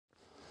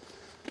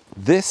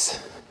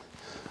This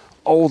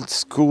old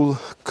school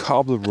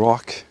cobble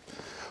rock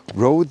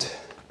road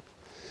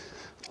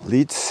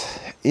leads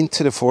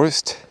into the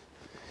forest,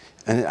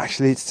 and it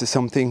actually leads to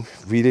something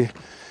really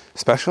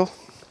special.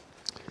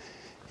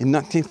 In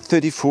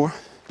 1934,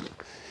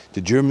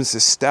 the Germans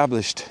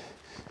established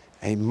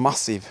a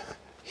massive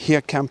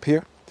Heer camp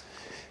here.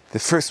 The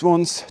first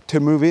ones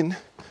to move in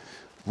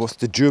was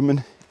the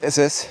German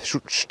SS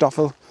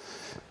Schutzstaffel,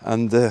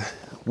 and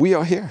we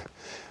are here,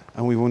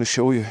 and we want to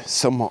show you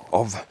some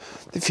of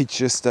the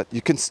features that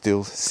you can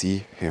still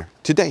see here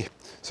today.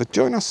 So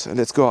join us and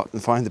let's go out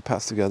and find the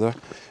path together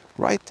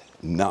right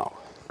now.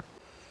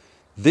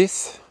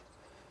 This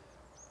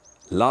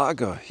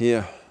lager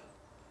here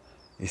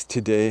is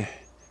today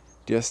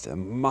just a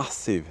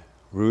massive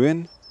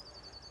ruin,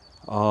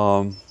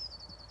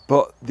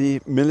 but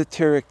the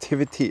military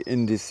activity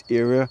in this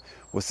area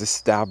was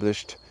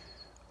established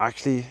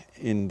actually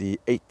in the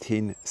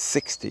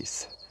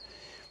 1860s.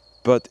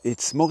 But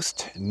it's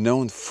most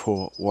known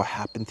for what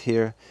happened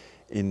here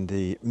in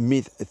the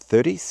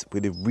mid-30s,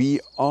 with the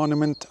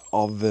rearmament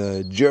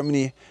of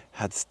Germany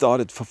had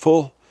started for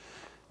full.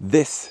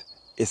 This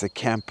is a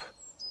camp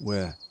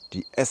where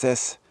the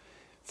SS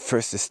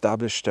first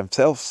established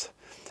themselves,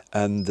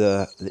 and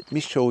let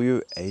me show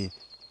you a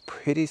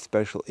pretty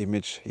special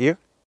image here.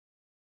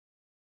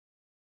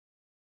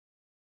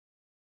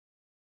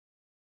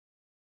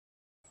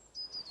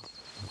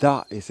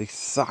 That is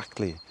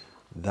exactly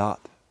that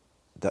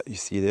you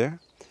see there.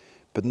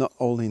 But not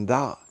only in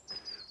that,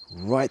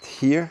 right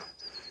here,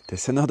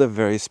 there's another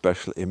very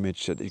special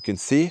image that you can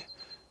see.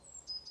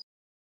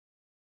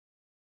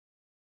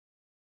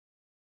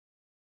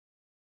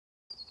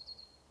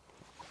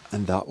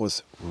 And that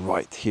was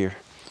right here.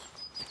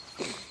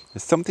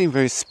 There's something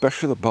very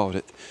special about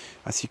it.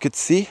 As you could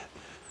see,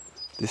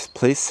 this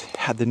place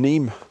had the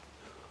name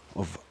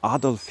of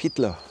Adolf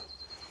Hitler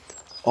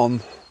on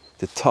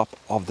the top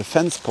of the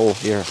fence pole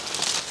here.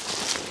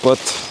 But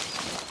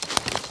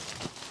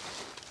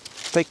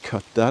they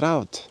cut that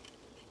out.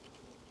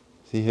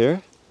 See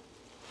here?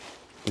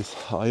 This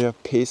higher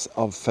piece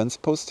of fence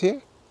post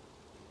here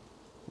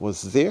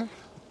was there.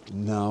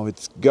 Now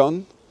it's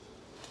gone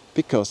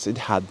because it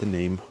had the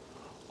name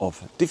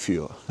of the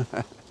Führer.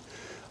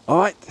 All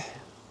right,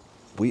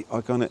 we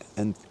are gonna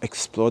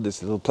explore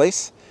this little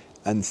place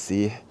and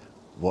see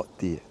what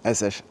the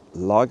SS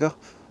Lager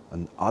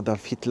and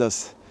Adolf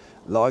Hitler's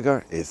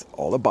lager is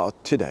all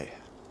about today.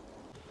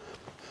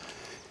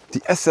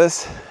 The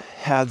SS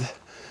had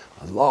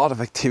a lot of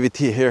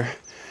activity here.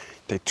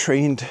 They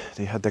trained,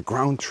 they had the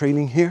ground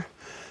training here,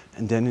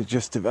 and then it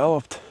just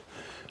developed,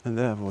 and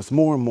there was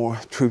more and more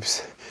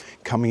troops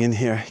coming in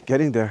here,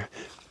 getting their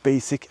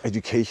basic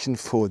education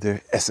for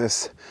their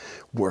SS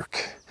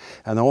work.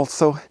 And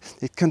also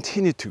it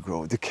continued to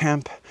grow. The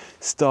camp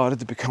started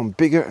to become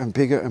bigger and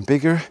bigger and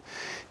bigger,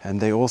 and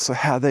they also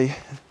had a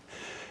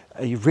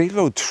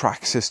railroad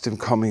track system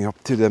coming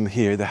up to them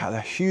here. They had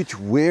a huge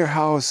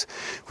warehouse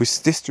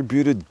which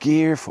distributed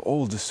gear for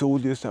all the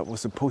soldiers that were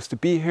supposed to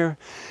be here,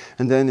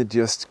 and then it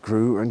just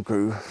grew and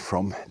grew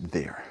from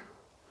there.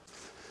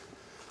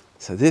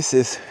 So this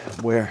is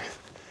where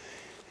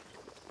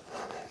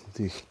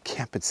the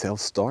camp itself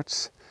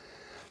starts.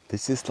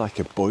 This is like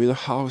a boiler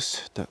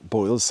house that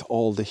boils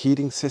all the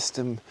heating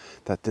system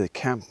that the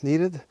camp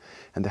needed,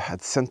 and they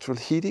had central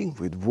heating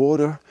with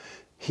water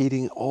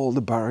heating all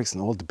the barracks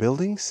and all the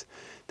buildings.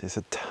 There's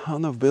a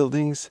ton of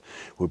buildings.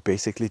 We're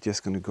basically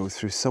just going to go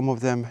through some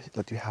of them,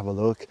 let you have a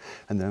look,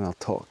 and then I'll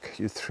talk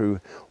you through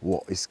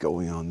what is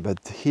going on.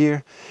 But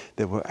here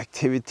there were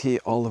activity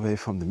all the way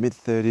from the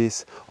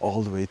mid-30s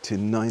all the way to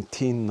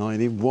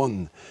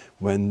 1991,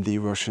 when the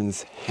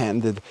Russians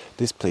handed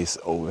this place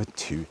over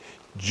to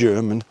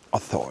German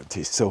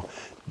authorities. So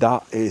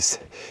that is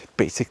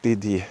basically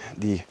the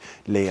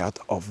layout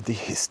of the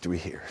history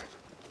here.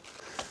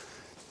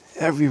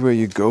 Everywhere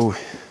you go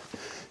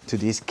to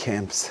these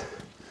camps,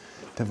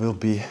 there will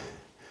be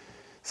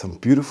some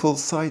beautiful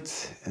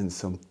sights and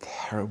some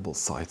terrible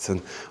sights,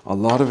 and a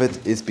lot of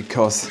it is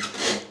because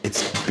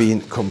it's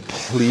been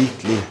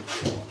completely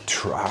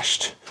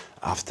trashed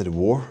after the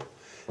war,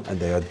 and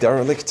they are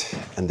derelict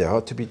and they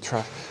are to be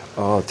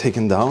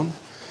taken down.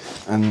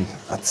 And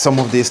at some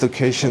of these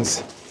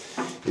locations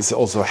it's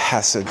also a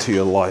hazard to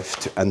your life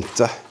to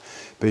enter.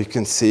 But you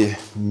can see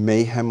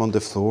mayhem on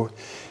the floor,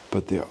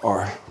 but there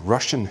are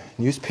Russian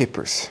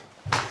newspapers.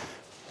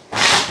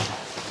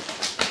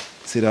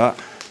 See that?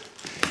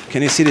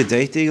 Can you see the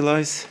date, Eagle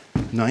Eyes?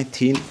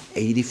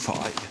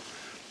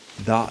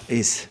 1985. That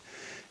is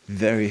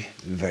very,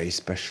 very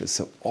special.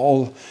 So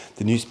all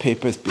the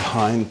newspapers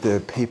behind the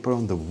paper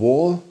on the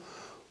wall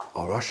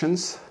are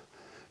Russians,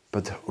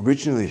 but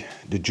originally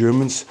the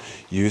Germans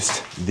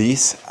used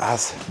these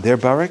as their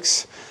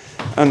barracks,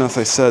 and as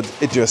I said,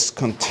 it just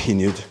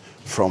continued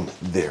from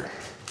there.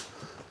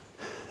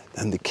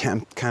 And the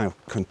camp kind of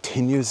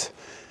continues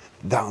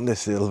down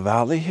this little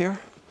valley here.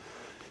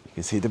 You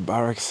can see the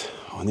barracks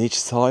on each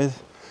side,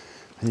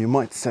 and you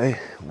might say,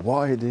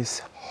 why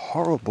this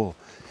horrible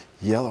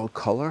yellow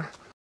color?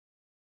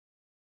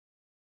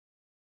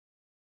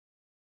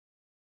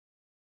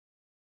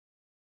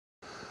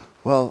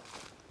 Well,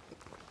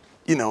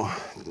 you know,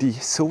 the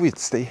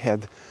Soviets, they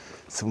had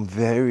some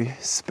very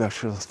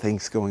special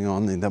things going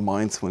on in their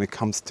minds when it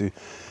comes to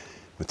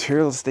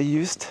materials they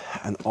used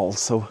and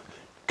also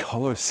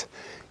colors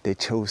they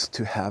chose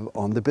to have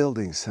on the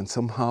buildings. And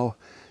somehow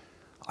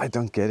I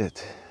don't get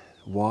it.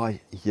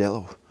 Why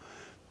yellow?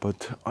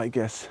 But I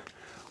guess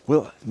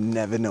we'll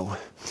never know.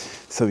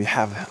 So we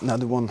have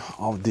another one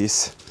of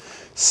these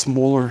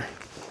smaller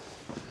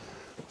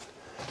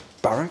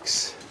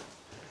barracks,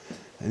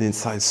 and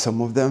inside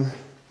some of them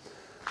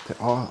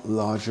there are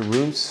larger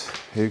rooms.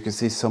 Here you can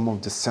see some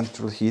of the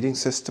central heating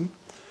system,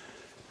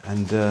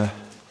 and the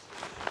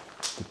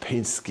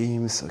paint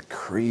schemes are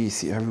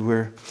crazy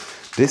everywhere.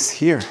 This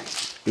here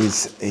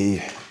is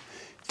a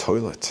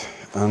toilet,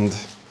 and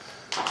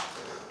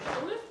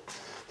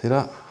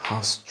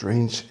how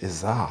strange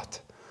is that?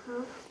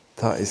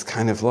 That is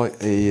kind of like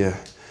a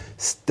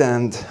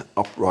stand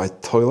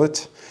upright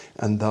toilet,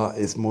 and that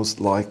is most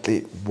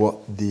likely what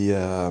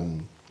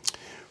the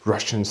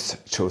Russians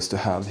chose to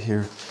have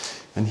here.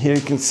 And here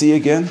you can see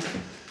again,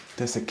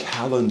 there's a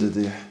calendar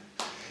there.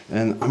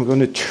 And I'm going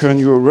to turn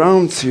you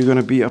around so you're going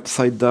to be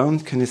upside down.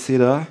 Can you see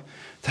that?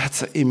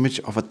 That's an image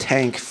of a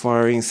tank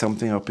firing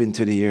something up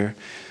into the air.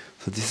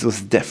 So this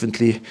was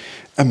definitely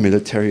a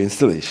military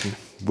installation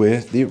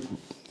where the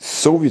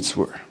Soviets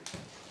were.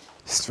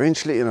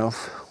 Strangely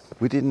enough,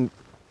 we didn't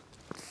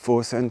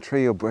force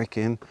entry or break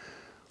in.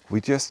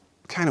 We just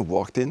kind of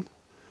walked in.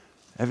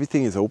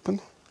 Everything is open.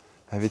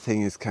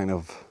 Everything is kind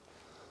of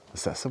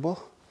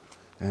accessible.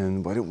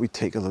 And why don't we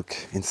take a look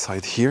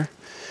inside here?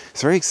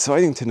 It's very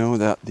exciting to know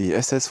that the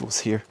SS was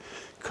here,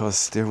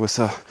 because there was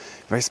a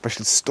very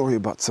special story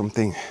about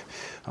something.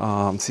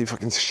 See if I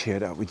can share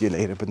that with you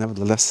later, but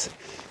nevertheless,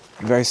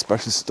 a very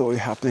special story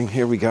happening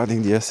here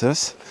regarding the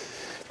SS.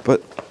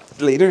 But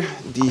later,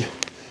 the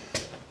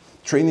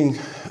training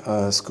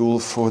school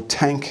for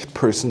tank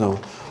personnel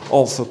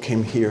also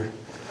came here.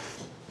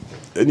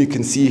 And you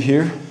can see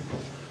here,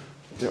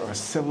 there are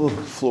several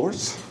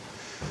floors.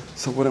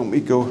 So why don't we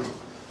go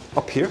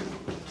up here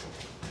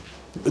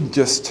and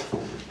just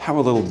have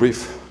a little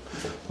brief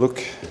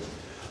look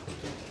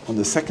on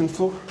the second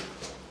floor.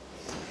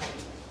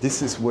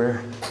 This is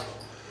where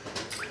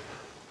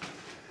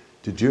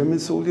the German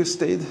soldiers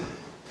stayed,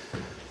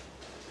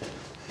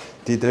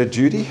 did their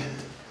duty.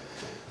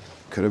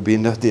 Could have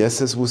been that the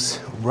SS was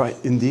right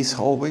in these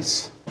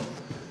hallways.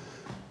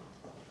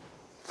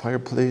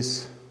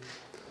 Fireplace,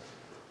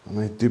 and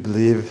I do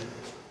believe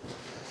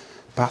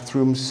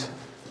bathrooms,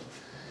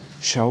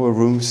 shower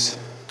rooms,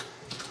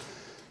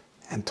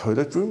 and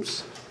toilet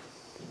rooms.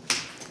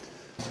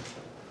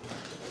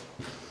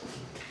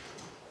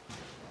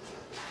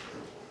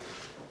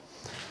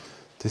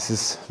 This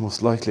is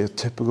most likely a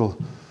typical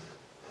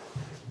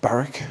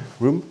barrack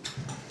room.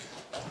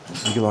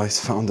 You guys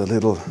found a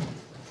little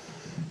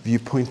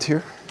viewpoint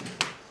here.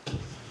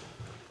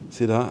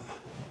 See that?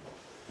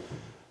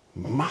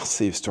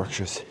 Massive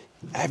structures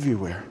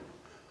everywhere.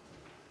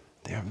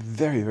 They are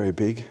very, very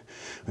big.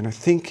 And I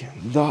think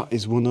that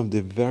is one of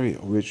the very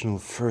original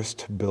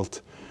first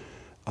built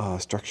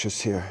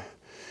structures here.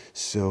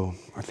 So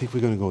I think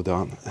we're going to go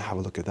down and have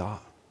a look at that.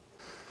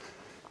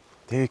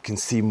 There you can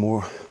see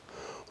more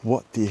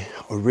what the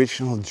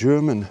original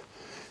German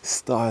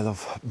style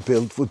of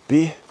build would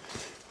be,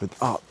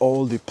 without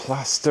all the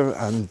plaster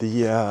and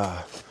the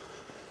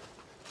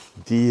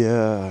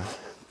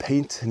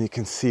paint. And you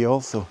can see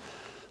also,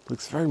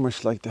 looks very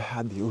much like they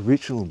had the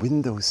original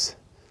windows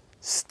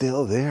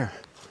still there.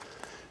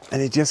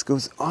 And it just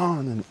goes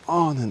on and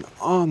on and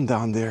on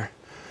down there.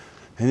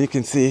 And you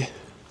can see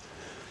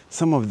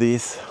some of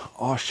these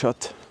are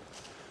shut.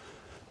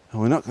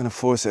 And we're not going to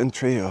force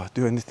entry or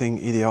do anything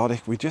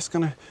idiotic. We're just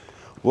going to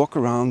walk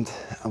around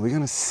and we're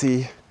going to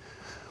see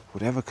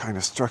whatever kind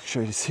of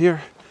structure is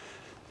here.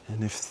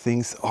 And if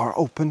things are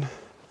open,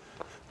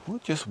 we'll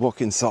just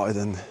walk inside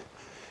and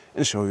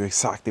show you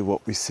exactly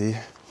what we see.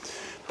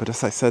 But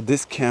as I said,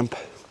 this camp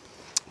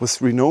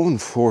was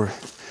renowned for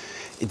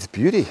its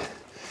beauty.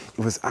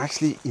 It was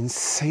actually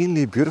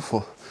insanely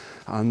beautiful.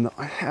 And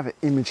I have an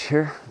image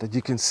here that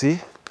you can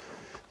see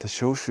that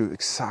shows you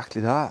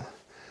exactly that.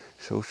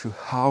 Shows you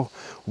how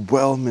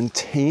well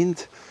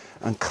maintained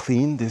and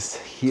clean this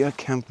here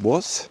camp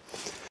was.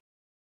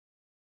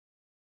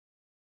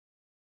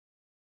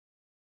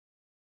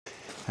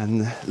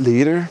 And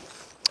later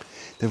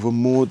there were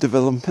more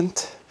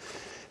development.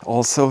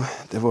 Also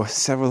there were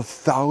several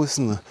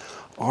thousand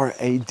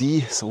RAD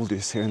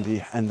soldiers here in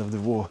the end of the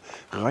war,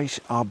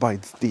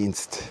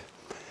 Reichsarbeitsdienst.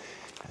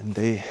 And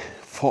they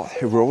fought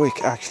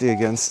heroic actually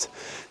against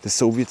the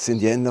Soviets in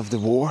the end of the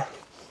war.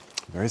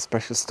 Very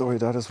special story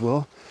that as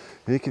well.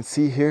 And you can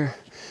see here,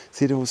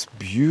 see those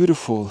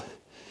beautiful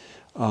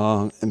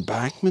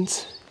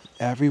embankments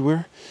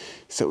everywhere.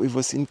 So it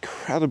was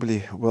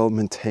incredibly well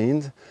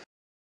maintained.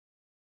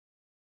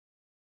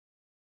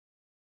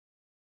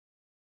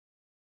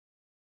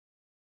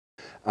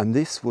 And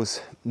this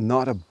was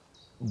not a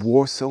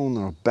war zone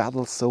or a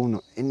battle zone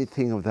or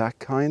anything of that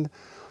kind.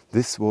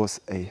 This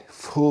was a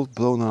full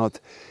blown out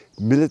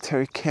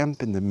military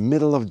camp in the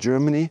middle of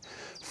Germany,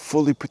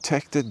 fully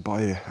protected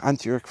by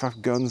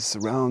anti-aircraft guns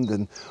around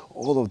and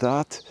all of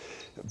that.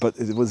 But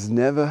it was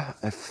never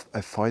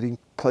a fighting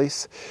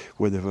place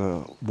where there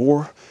were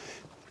war,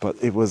 but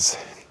it was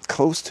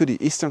close to the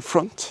Eastern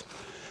Front,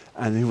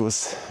 and it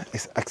was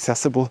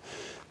accessible,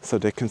 so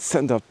they can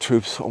send up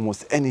troops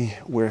almost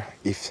anywhere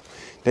if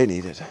they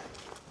needed.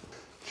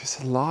 There's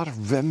a lot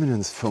of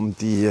remnants from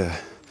the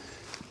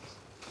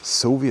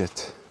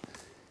Soviet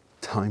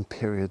time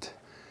period,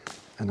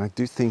 and I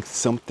do think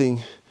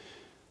something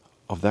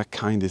of that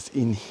kind is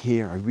in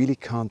here. I really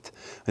can't.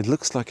 It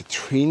looks like a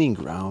training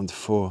ground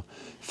for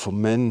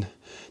men,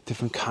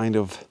 different kind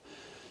of,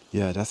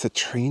 yeah, that's a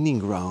training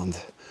ground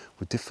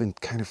with different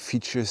kind of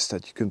features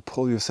that you can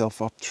pull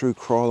yourself up through,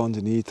 crawl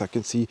underneath. I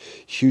can see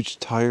huge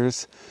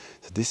tires.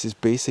 So this is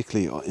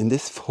basically, in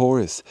this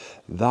forest,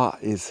 that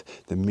is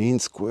the main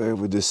square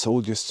where the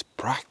soldiers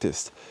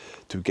practiced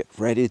to get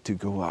ready to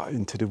go out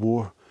into the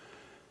war.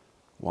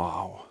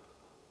 Wow.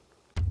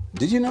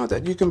 Did you know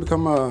that you can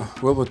become a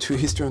World War II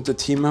History Hunter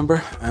team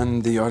member,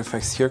 and the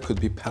artifacts here could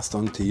be passed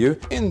on to you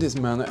in this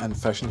manner and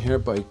fashion here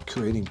by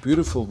creating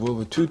beautiful World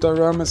War II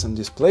dioramas and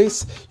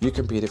displays? You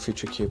can be the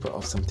future keeper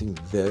of something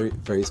very,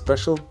 very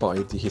special by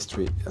the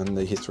history and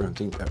the history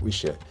hunting that we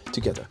share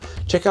together.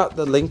 Check out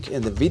the link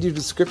in the video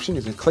description.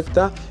 You can click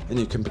that and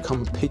you can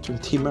become a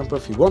Patreon team member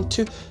if you want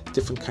to.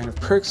 Different kind of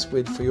perks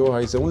with for your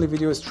eyes only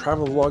videos,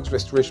 travel vlogs,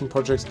 restoration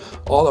projects,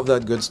 all of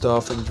that good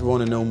stuff. And if you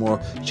want to know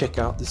more, check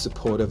out the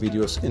supporter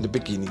videos in the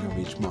beginning of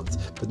each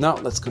month. But now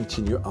let's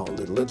continue our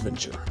little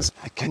adventure.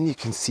 Again, you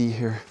can see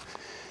here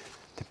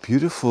the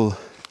beautiful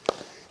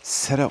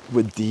setup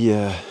with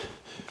the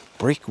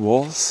brick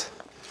walls,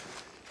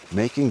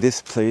 making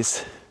this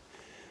place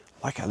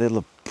like a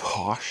little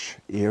posh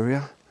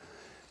area.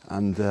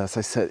 And as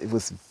I said, it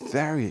was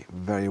very,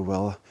 very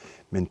well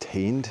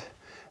maintained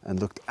and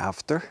looked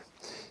after.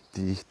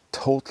 The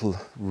total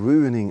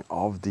ruining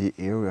of the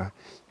area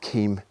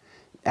came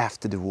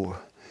after the war,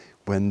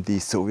 when the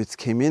Soviets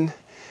came in,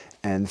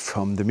 and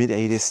from the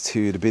mid-80s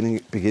to the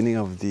beginning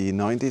of the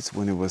 90s,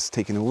 when it was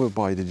taken over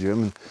by the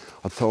German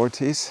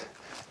authorities,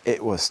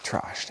 it was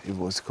trashed. It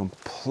was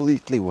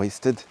completely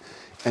wasted,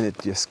 and it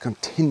just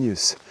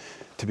continues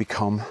to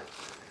become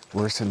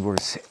worse and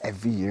worse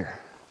every year.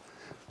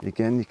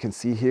 Again, you can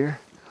see here,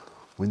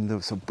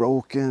 windows are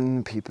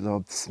broken, people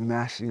are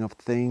smashing up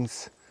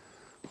things.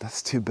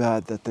 That's too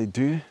bad that they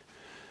do.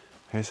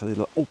 Here's a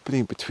little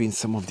opening between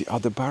some of the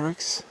other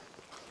barracks.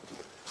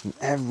 And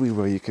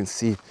everywhere you can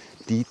see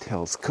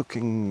details,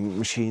 cooking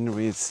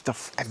machinery,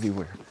 stuff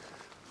everywhere.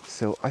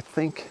 So I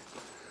think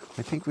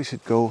we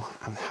should go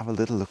and have a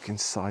little look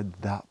inside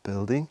that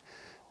building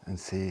and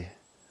see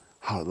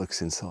how it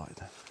looks inside.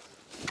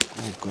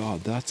 Oh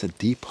God, that's a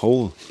deep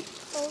hole.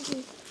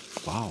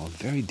 Wow, a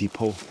very deep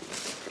hole.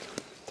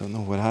 Don't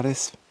know what that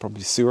is,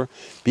 probably sewer.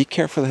 Be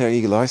careful here,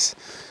 eagle eyes.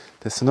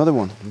 There's another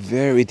one,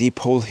 very deep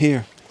hole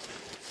here.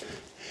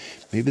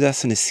 Maybe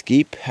that's an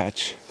escape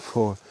hatch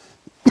for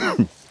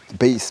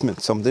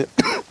basement, something.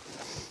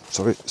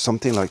 Sorry,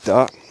 something like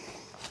that.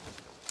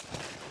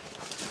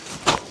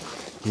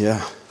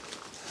 Yeah,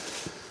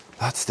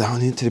 that's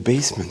down into the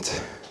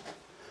basement.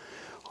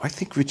 I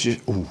think we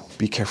should, oh,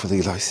 be careful,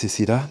 eagle eyes, you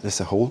see that? There's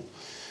a hole.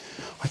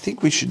 I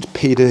think we should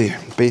pay the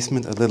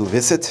basement a little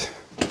visit.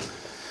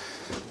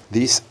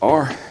 These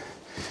are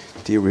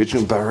the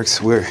original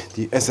barracks where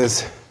the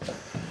SS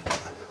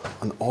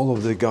and all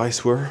of the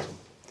guys were.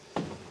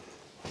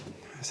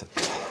 There's a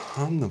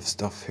ton of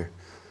stuff here.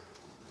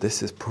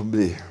 This is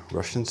probably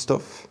Russian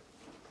stuff.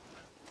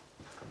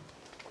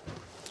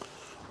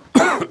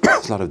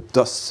 There's a lot of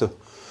dust, so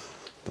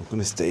I'm going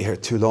to stay here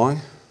too long.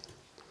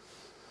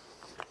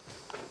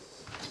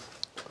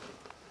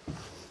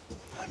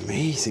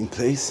 Amazing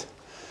place.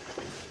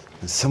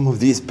 And some of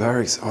these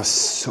barracks are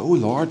so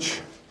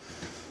large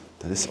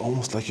that it's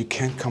almost like you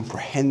can't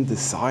comprehend the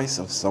size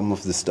of some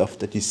of the stuff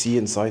that you see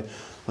inside.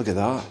 Look at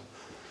that.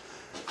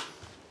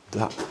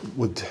 That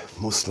would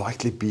most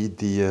likely be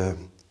the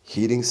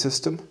heating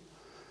system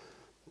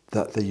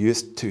that they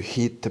used to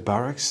heat the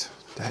barracks.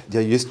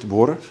 They used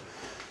water.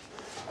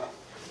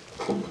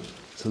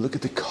 So look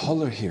at the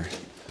color here.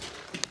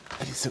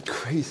 That is so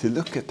crazy.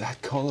 Look at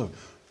that color.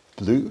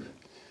 Blue,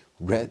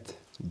 red,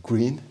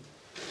 green.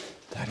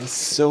 That is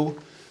so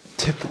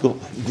typical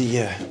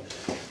the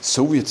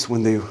Soviets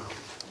when they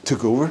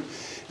took over.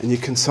 And you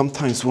can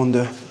sometimes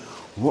wonder,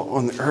 what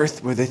on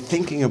earth were they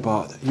thinking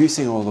about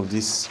using all of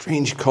these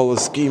strange color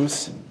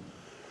schemes?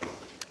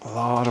 A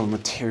lot of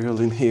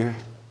material in here.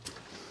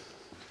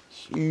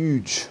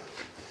 Huge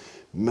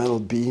metal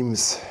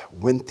beams,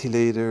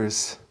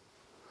 ventilators,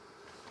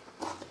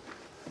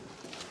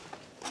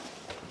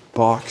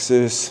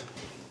 boxes,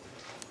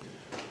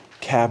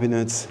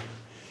 cabinets,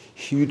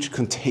 huge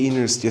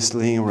containers just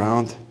laying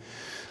around.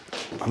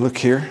 Look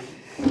here.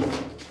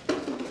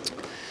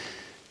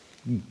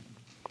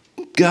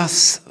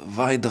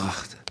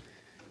 Gasweidracht.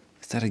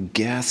 Is that a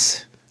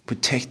gas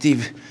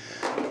protective?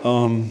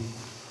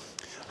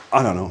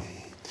 I don't know.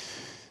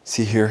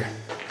 See here,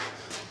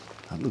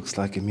 That looks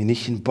like a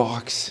munition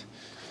box.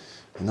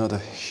 Another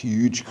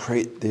huge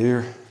crate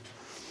there.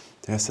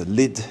 There's a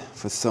lid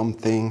for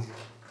something.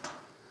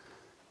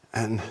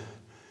 And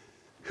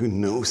who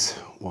knows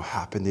what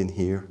happened in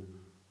here.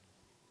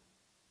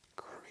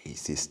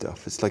 Crazy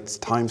stuff. It's like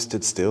time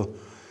stood still.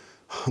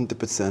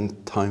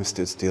 100% time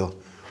stood still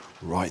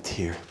right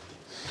here.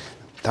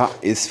 That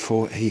is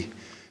for a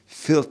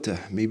filter,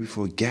 maybe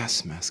for a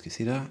gas mask. You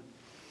see that?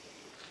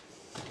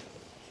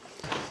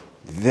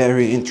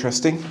 Very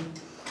interesting.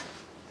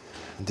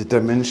 The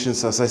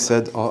dimensions, as I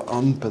said, are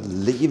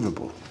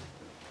unbelievable.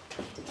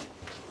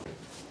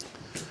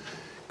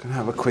 Gonna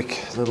have a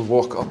quick little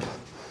walk up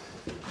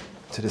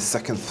to the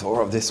second floor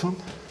of this one.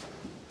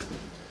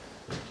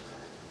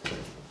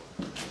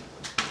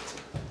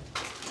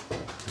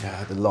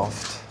 Yeah, the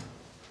loft,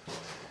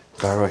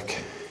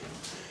 barrack.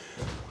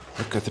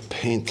 Look at the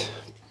paint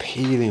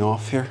peeling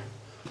off here.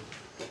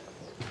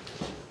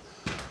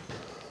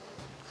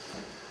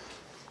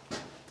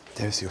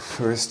 There's your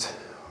first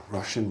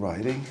Russian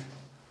writing,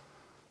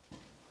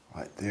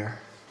 right there.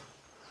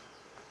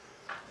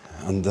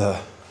 And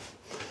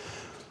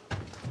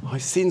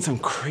I've seen some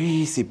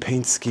crazy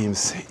paint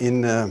schemes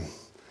in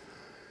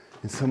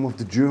some of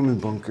the German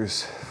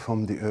bunkers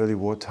from the early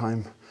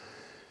wartime.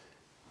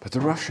 But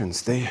the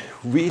Russians, they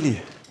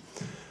really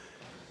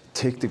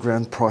take the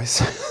grand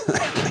prize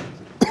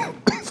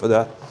for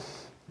that.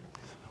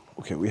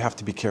 Okay, we have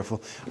to be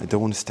careful. I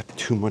don't want to step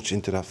too much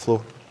into that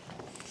floor.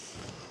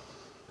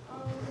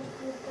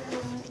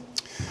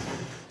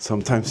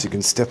 Sometimes you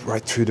can step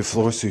right through the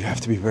floor, so you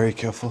have to be very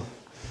careful.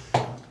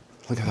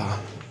 Look at that.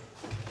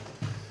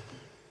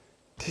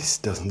 This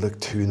doesn't look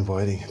too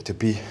inviting to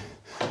be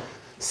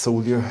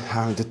soldier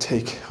having to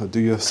take or do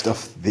your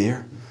stuff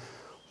there.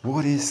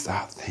 What is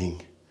that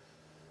thing?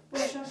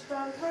 Russian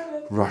style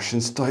toilet.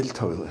 Russian style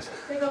toilet.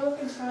 Take a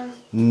look inside.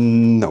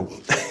 No.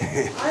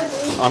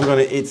 I'm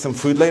gonna eat some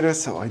food later,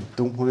 so I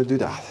don't want to do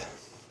that.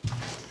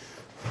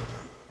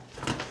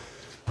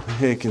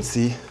 Here you can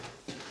see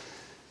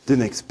the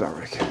next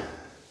barrack.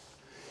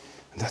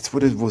 And that's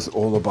what it was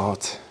all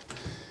about.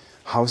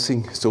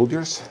 Housing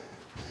soldiers,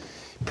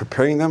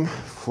 preparing them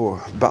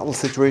for battle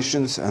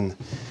situations and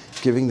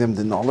giving them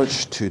the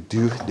knowledge to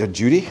do their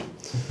duty.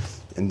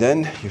 And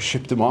then you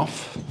ship them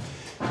off.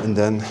 And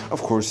then,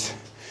 of course,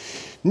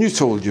 new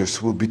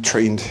soldiers will be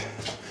trained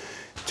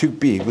to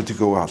be able to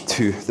go out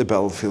to the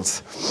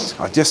battlefields.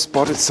 I just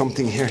spotted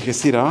something here. You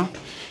see that?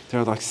 There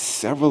are like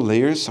several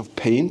layers of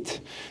paint.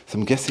 So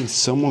I'm guessing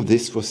some of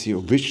this was the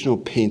original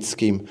paint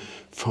scheme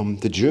from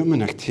the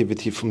German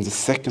activity from the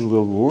Second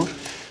World War.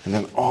 And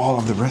then all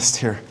of the rest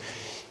here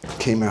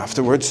came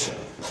afterwards.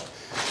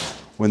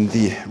 When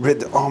the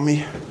Red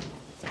Army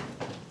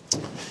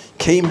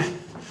came,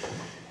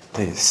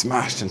 they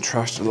smashed and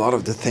trashed a lot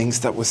of the things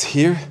that was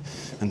here,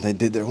 and they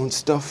did their own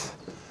stuff.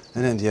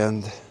 And in the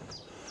end,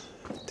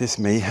 this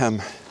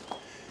mayhem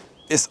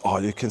is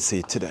all you can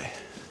see today.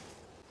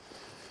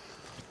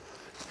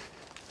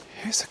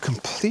 Here's a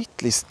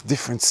completely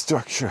different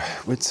structure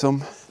with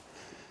some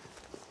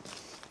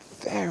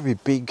very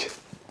big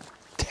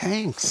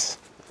tanks.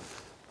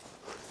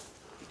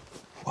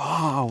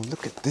 Wow,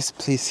 look at this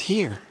place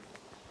here.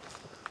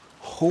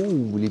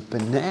 Holy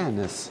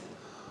bananas.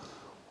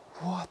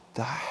 What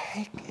the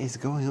heck is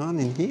going on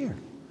in here?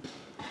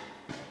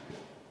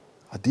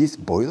 Are these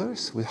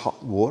boilers with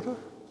hot water?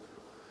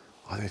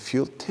 Are they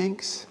fuel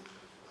tanks?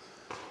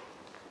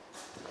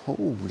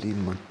 Holy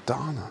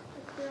Madonna.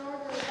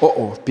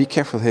 Uh-oh, be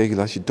careful here,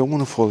 guys. You don't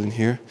want to fall in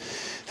here.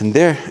 And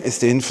there is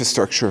the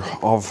infrastructure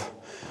of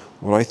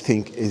what I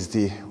think is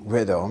the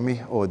Red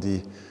Army or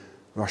the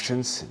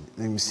Russians.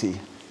 Let me see.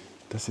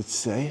 Does it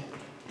say?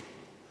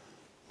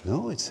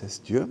 No, it says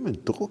German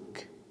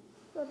Druck.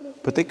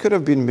 But they could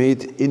have been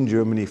made in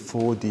Germany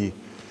for the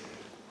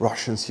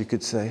Russians, you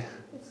could say.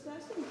 It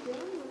says in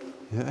German.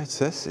 Yeah, it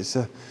says it's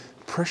a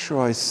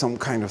pressurized some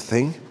kind of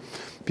thing.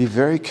 Be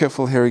very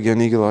careful here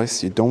again, eagle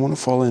eyes. You don't want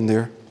to fall in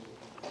there.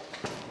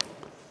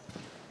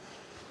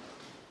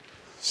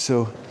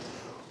 So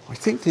I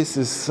think this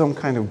is some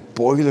kind of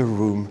boiler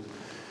room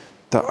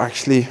that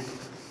actually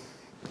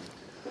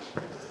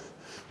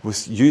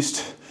was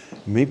used.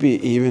 Maybe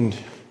even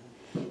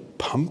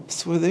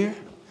pumps were there.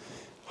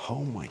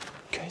 Oh my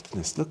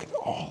goodness, look at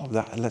all of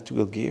that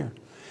electrical gear.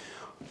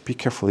 Be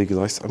careful,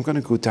 eagle eyes. I'm going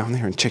to go down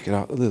here and check it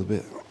out a little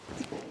bit.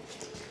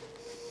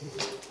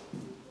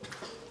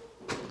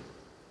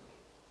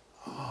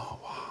 Oh,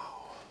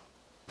 wow.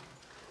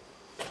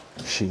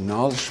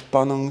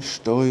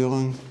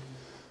 Signalspannungssteuerung,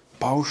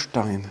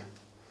 Baustein.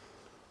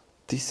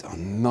 These are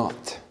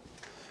not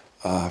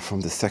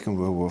from the Second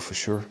World War for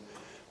sure,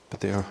 but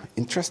they are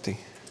interesting.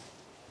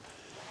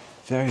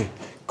 Very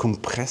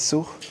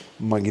compressor,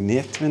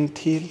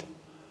 magnetventil.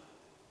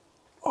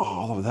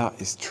 All of that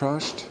is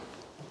trashed.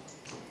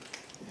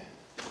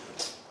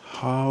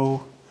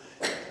 How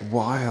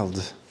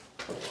wild.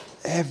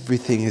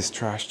 Everything is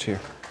trashed here.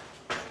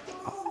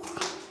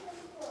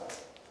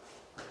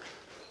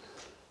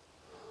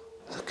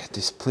 Look at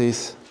this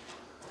place.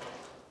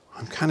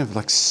 I'm kind of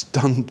like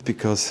stunned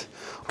because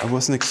I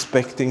wasn't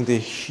expecting the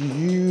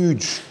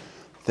huge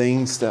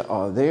things that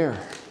are there.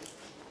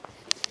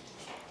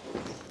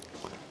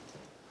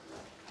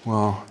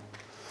 Wow.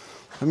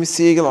 Let me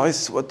see,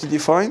 guys, what did you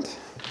find?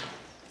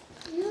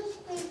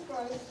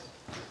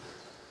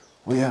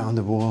 Oh yeah, on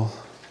the wall.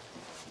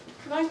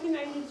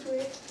 1983.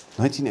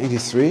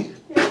 1983?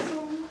 Yeah,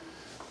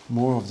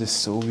 More of the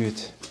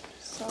Soviet.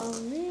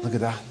 Soviet. Look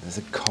at that, there's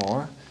a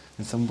car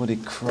and somebody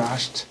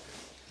crashed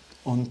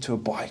onto a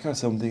bike or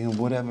something or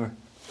whatever.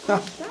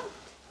 It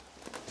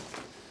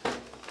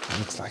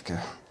looks like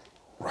a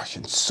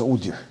Russian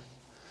soldier.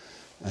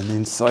 And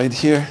inside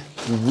here,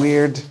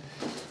 weird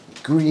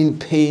green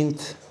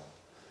paint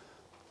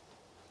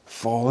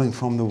falling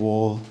from the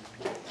wall.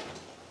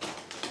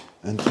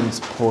 Entrance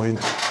point.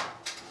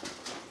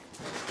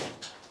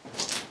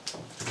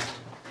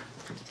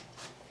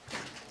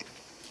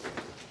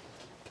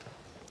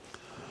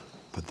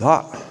 But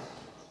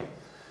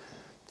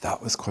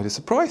that was quite a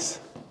surprise.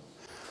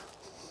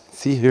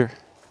 See here,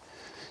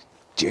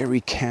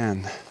 jerry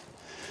can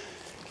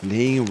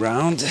laying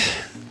around.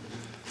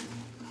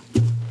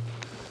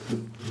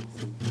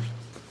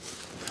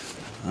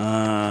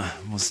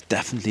 Was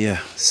definitely a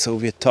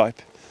Soviet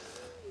type,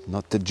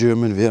 not the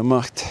German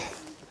Wehrmacht.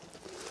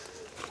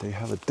 They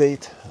have a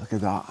date. Look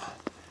at that.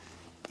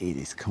 It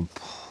is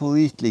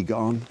completely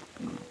gone.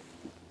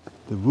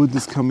 The wood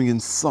is coming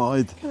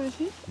inside. Can I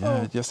see?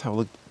 Yeah, just have a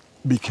look.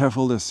 Be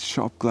careful, there's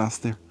sharp glass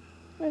there.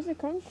 Where's the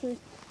concrete?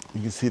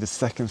 You can see the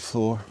second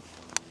floor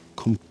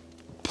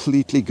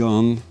completely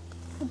gone.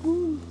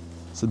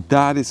 So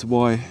that is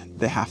why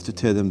they have to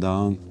tear them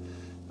down.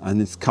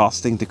 And it's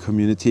costing the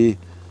community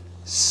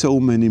so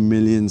many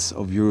millions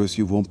of euros,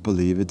 you won't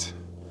believe it.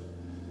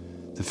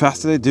 The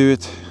faster they do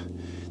it,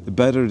 the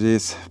better it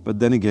is. But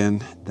then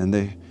again, then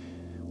they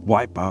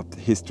wipe out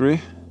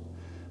history.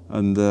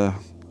 And I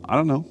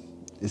don't know,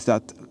 is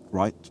that the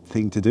right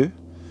thing to do?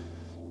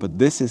 But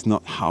this is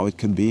not how it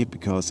can be,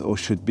 because, or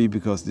should be,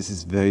 because this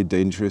is very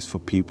dangerous for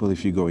people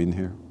if you go in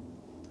here.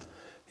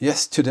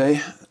 Yes,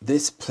 today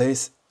this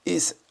place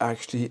is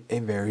actually a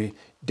very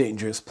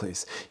dangerous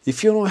place.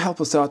 If you want to help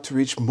us out to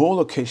reach more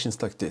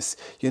locations like this,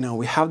 you know,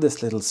 we have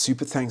this little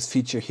super thanks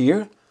feature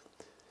here.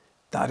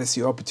 That is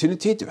your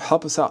opportunity to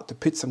help us out to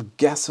put some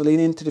gasoline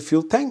into the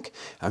fuel tank,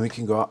 and we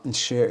can go out and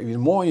share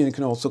even more. You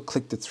can also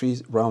click the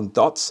 3 round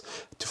dots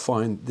to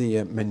find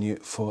the menu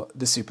for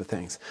the super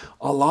thanks.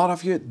 A lot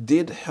of you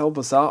did help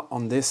us out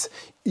on this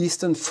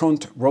Eastern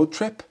Front road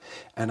trip,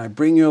 and I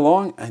bring you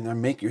along and I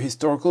make you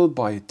historical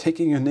by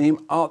taking your name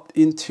out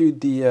into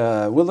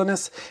the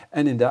wilderness,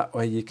 and in that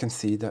way you can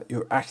see that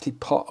you're actually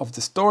part of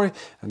the story,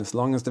 and as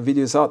long as the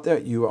video is out there,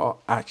 you are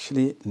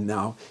actually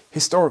now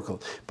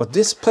historical. But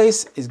this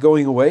place is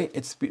going away.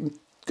 It's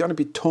going to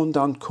be toned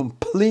down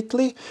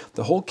completely.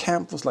 The whole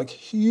camp was like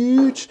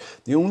huge.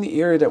 The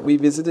only area that we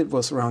visited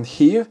was around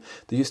here.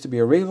 There used to be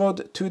a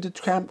railroad to the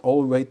camp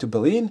all the way to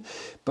Berlin,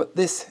 but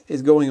this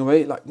is going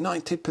away. Like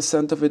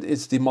 90% of it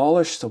is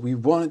demolished, so we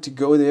wanted to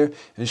go there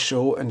and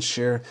show and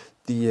share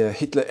the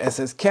Hitler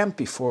SS camp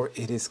before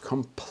it is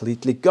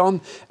completely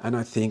gone, and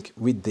I think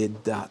we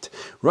did that.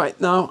 Right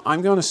now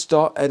I'm going to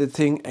start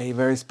editing a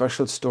very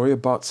special story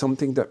about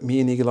something that me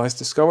and Eagle Eyes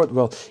discovered.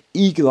 Well,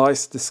 Eagle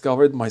Eyes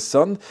discovered, my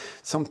son,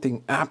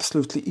 something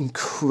absolutely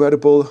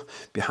incredible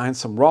behind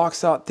some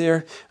rocks out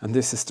there, and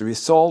this is the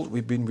result.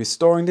 We've been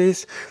restoring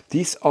these.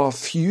 These are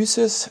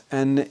fuses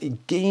and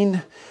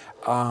again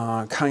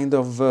kind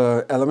of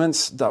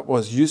elements that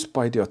was used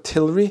by the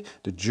artillery,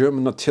 the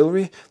German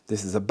artillery.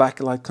 This is a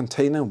bakelite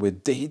container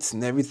with dates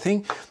and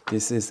everything.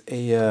 This is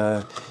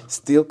a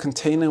steel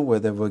container where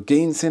there were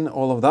gains in,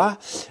 all of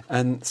that.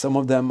 And some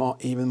of them are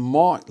even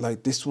marked,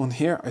 like this one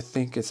here. I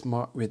think it's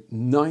marked with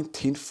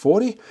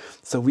 1940.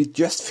 So we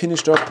just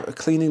finished up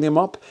cleaning them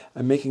up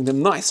and making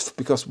them nice,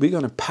 because we're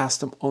going to pass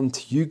them on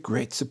to you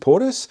great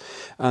supporters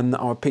and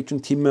our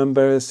Patreon team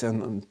members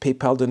and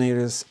PayPal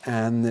donators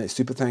and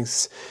super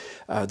thanks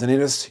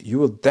donators. You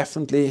will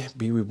definitely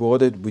be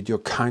rewarded with your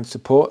kind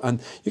support,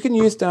 and you can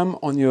use them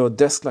on your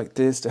desk like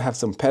this to have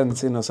some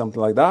pens in or something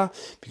like that,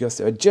 because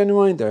they're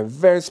genuine, they're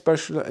very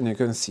special, and you're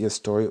going to see a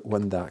story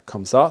when that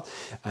comes out,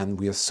 and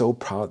we are so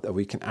proud that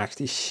we can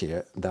actually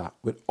share that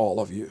with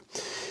all of you.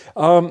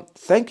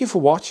 Thank you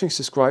for watching,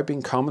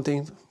 subscribing,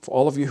 commenting. For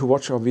all of you who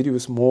watch our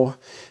videos more,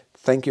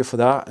 thank you for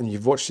that, and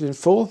you've watched it in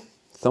full.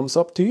 Thumbs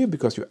up to you,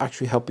 because you're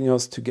actually helping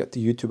us to get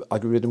the YouTube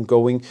algorithm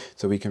going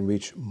so we can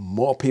reach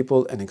more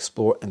people and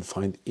explore and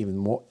find even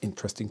more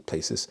interesting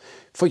places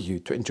for you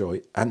to enjoy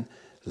and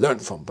learn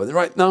from. But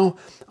right now,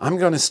 I'm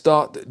going to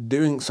start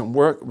doing some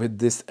work with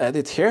this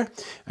edit here,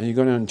 and you're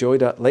going to enjoy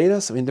that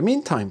later. So in the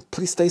meantime,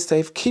 please stay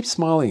safe, keep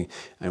smiling,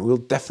 and we'll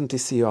definitely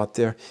see you out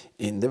there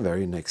in the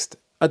very next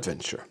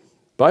adventure.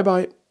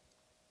 Bye-bye.